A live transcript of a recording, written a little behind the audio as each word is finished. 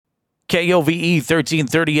KOVE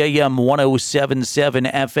 1330 AM 1077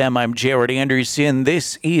 FM. I'm Jared Anderson.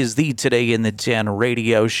 This is the Today in the 10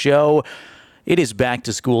 radio show. It is back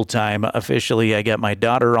to school time. Officially, I got my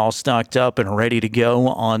daughter all stocked up and ready to go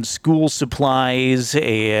on school supplies,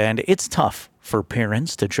 and it's tough for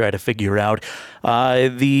parents to try to figure out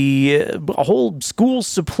the whole school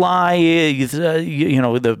supply.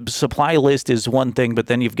 The supply list is one thing, but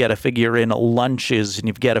then you've got to figure in lunches, and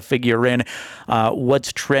you've got to figure in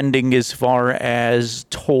what's trending as far as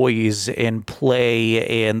toys and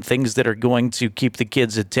play and things that are going to keep the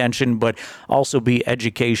kids' attention, but also be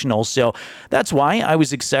educational. So that's why I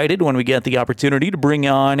was excited when we got the opportunity to bring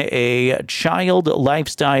on a child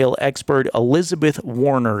lifestyle expert. Elizabeth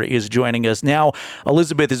Werner is joining us now.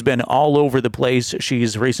 Elizabeth has been all over the place.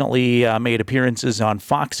 She's recently made appearances on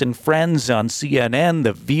Fox and Friends, on CNN,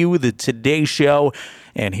 The View, The Today Show,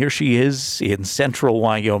 and here she is in central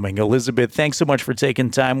Wyoming. Elizabeth, thanks so much for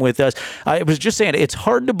taking time with us. I was just saying, it's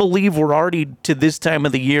hard to believe we're already to this time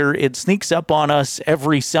of the year. It sneaks up on us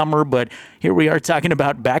every summer, but here we are talking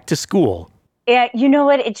about back to school. Yeah, you know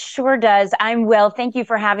what? It sure does. I'm well. Thank you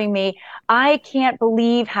for having me. I can't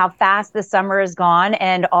believe how fast the summer is gone.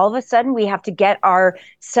 And all of a sudden, we have to get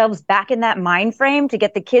ourselves back in that mind frame to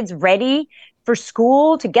get the kids ready for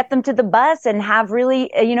school, to get them to the bus and have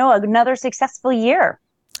really, another successful year.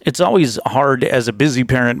 It's always hard as a busy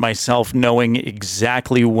parent myself knowing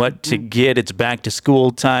exactly what to get. It's back to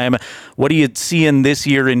school time. What are you seeing this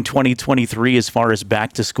year in 2023 as far as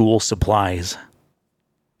back to school supplies?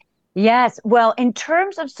 Yes. Well, in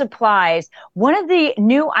terms of supplies, one of the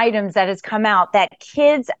new items that has come out that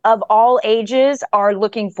kids of all ages are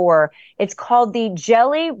looking for, it's called the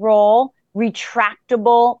Jelly Roll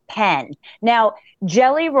Retractable Pen. Now,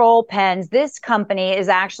 Jelly Roll pens, this company is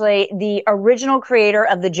actually the original creator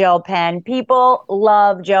of the gel pen. People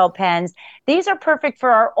love gel pens. These are perfect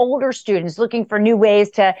for our older students looking for new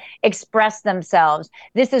ways to express themselves.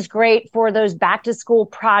 This is great for those back to school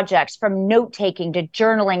projects, from note taking to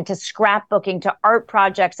journaling to scrapbooking to art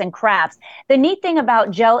projects and crafts. The neat thing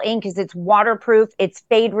about gel ink is it's waterproof, it's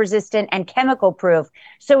fade resistant, and chemical proof.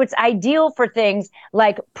 So it's ideal for things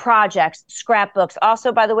like projects, scrapbooks.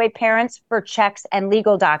 Also, by the way, parents, for checks and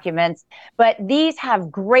legal documents. But these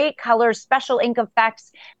have great colors, special ink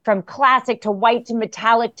effects, from classic to white to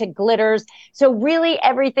metallic to glitters. So really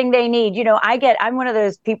everything they need. You know, I'm one of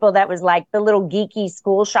those people that was like the little geeky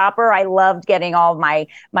school shopper. I loved getting all of my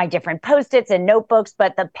different Post-its and notebooks,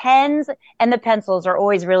 but the pens and the pencils are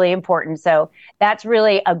always really important. So that's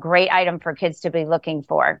really a great item for kids to be looking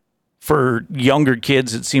for. For younger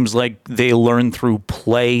kids, it seems like they learn through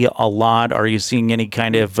play a lot. Are you seeing any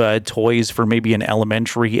kind of toys for maybe an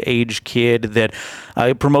elementary age kid that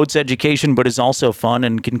promotes education but is also fun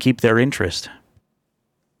and can keep their interest?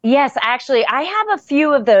 Yes, actually, I have a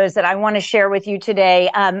few of those that I want to share with you today.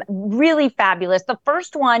 Really fabulous. The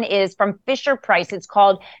first one is from Fisher-Price. It's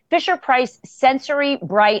called Fisher-Price Sensory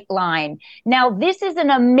Bright Line. Now, this is an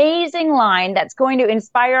amazing line that's going to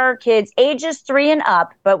inspire our kids ages 3 and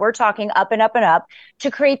up, but we're talking up and up and up, to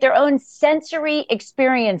create their own sensory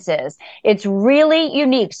experiences. It's really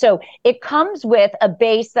unique. So it comes with a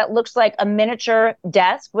base that looks like a miniature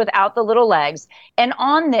desk without the little legs. And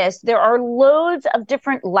on this, there are loads of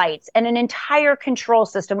different lights and an entire control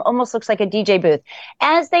system, almost looks like a DJ booth.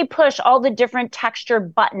 As they push all the different texture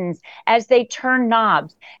buttons, as they turn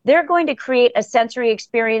knobs, they're going to create a sensory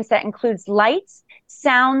experience that includes lights,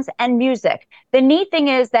 sounds, and music. The neat thing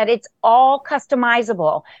is that it's all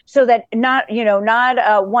customizable, so that not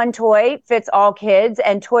one toy fits all kids,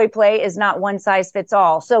 and toy play is not one size fits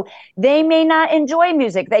all. So they may not enjoy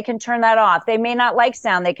music, they can turn that off. They may not like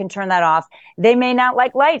sound, they can turn that off. They may not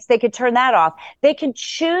like lights, they could turn that off. They can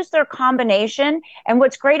choose their combination. And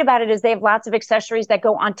what's great about it is they have lots of accessories that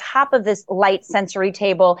go on top of this light sensory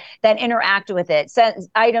table that interact with it. So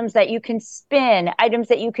items that you can spin, items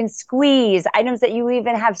that you can squeeze, items that you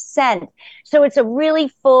even have scent. So it's a really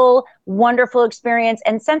full, wonderful experience.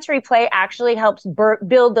 And sensory play actually helps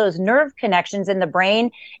build those nerve connections in the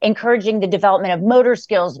brain, encouraging the development of motor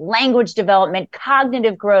skills, language development,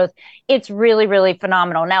 cognitive growth. It's really, really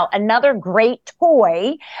phenomenal. Now, another great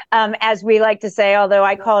toy, as we like to say, although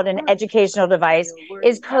I call it an educational device,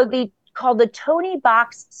 is called the Tony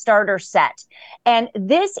Box Starter Set. And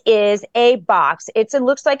this is a box. It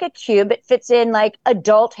looks like a cube. It fits in like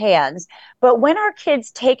adult hands. But when our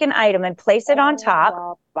kids take an item and place it on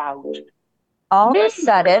top, all of a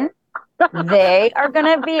sudden, they are going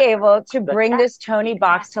to be able to bring this Tony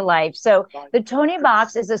box to life. So the Tony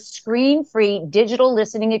box is a screen-free digital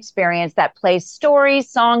listening experience that plays stories,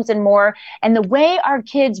 songs, and more. And the way our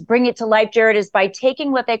kids bring it to life, Jared, is by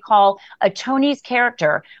taking what they call a Tony's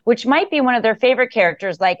character, which might be one of their favorite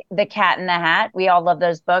characters, like the Cat in the Hat. We all love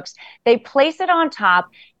those books. They place it on top,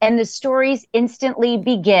 and the stories instantly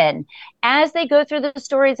begin. As they go through the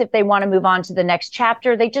stories, if they want to move on to the next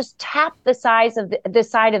chapter, they just tap the size of the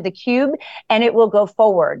side of the cube and it will go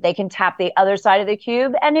forward. They can tap the other side of the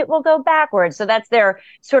cube and it will go backwards. So that's their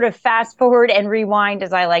sort of fast forward and rewind,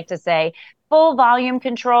 as I like to say. Full volume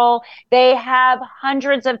control. They have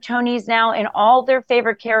hundreds of Tonys now in all their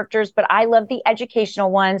favorite characters, but I love the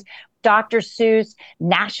educational ones. Dr. Seuss,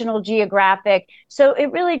 National Geographic. So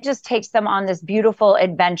it really just takes them on this beautiful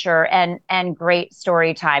adventure and great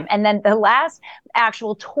story time. And then the last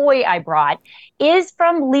actual toy I brought is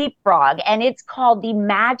from Leapfrog, and it's called the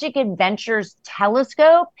Magic Adventures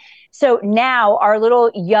Telescope. So now our little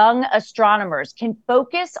young astronomers can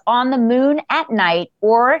focus on the moon at night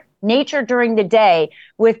or nature during the day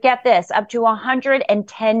with, get this, up to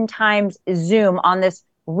 110 times zoom on this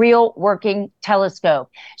real working telescope.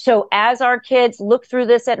 So as our kids look through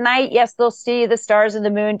this at night, yes, they'll see the stars and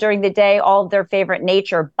the moon during the day, all of their favorite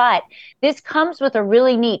nature. But this comes with a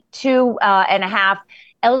really neat 2.5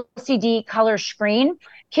 LCD color screen.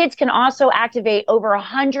 Kids can also activate over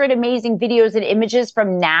 100 amazing videos and images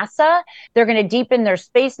from NASA. They're going to deepen their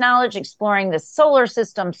space knowledge, exploring the solar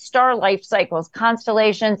system, star life cycles,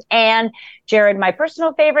 constellations, and Jared, my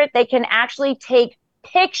personal favorite, they can actually take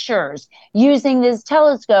pictures using this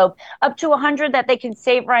telescope, up to 100 that they can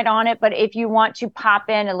save right on it. But if you want to pop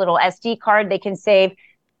in a little SD card, they can save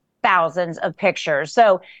thousands of pictures.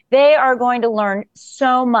 So they are going to learn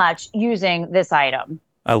so much using this item.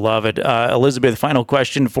 I love it. Elizabeth, final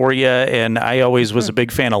question for you. And I always was a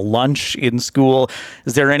big fan of lunch in school.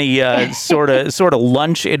 Is there any sort of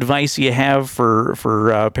lunch advice you have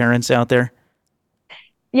for parents out there?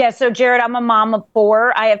 Yeah, so Jared, I'm a mom of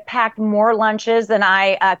 4. I have packed more lunches than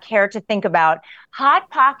I care to think about. Hot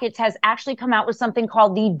Pockets has actually come out with something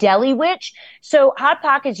called the Deli Witch. So Hot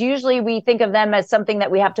Pockets, usually we think of them as something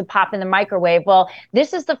that we have to pop in the microwave. Well,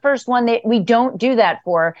 this is the first one that we don't do that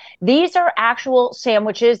for. These are actual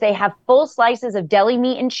sandwiches. They have full slices of deli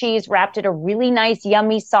meat and cheese wrapped in a really nice,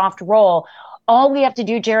 yummy, soft roll. All we have to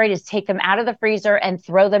do, Jared, is take them out of the freezer and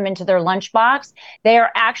throw them into their lunchbox. They are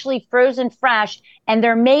actually frozen fresh, and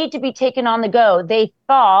they're made to be taken on the go. They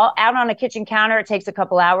thaw out on a kitchen counter. It takes a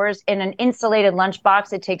couple hours. In an insulated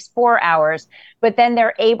lunchbox, it takes 4 hours. But then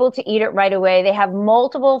they're able to eat it right away. They have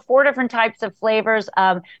 4 different types of flavors.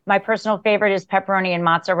 My personal favorite is pepperoni and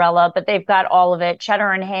mozzarella, but they've got all of it.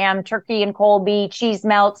 Cheddar and ham, turkey and Colby, cheese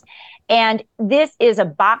melts. And this is a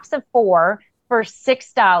box of 4 for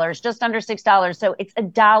 $6, just under $6. So it's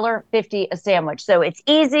 $1.50 a sandwich. So it's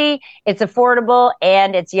easy, it's affordable,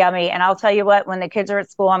 and it's yummy. And I'll tell you what, when the kids are at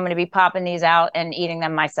school, I'm going to be popping these out and eating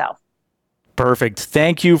them myself. Perfect.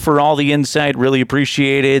 Thank you for all the insight. Really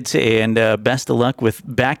appreciate it. And best of luck with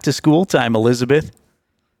back to school time, Elizabeth.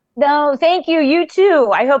 No, thank you. You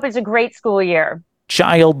too. I hope it's a great school year.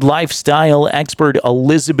 Child lifestyle expert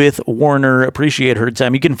Elizabeth Werner. Appreciate her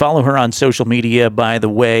time. You can follow her on social media, by the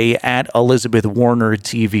way, at Elizabeth Werner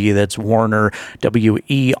TV. That's Werner,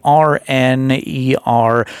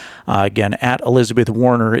 Werner. Again, at Elizabeth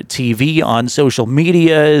Werner TV on social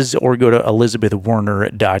medias, or go to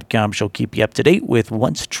elizabethwerner.com. She'll keep you up to date with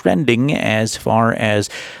what's trending as far as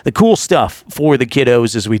the cool stuff for the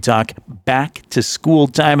kiddos as we talk back to school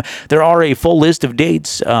time. There are a full list of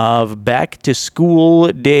dates of back to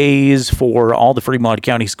school days for all the Fremont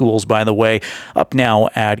County schools, by the way, up now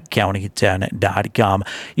at county10.com.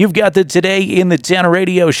 You've got the Today in the 10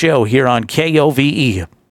 radio show here on KOVE.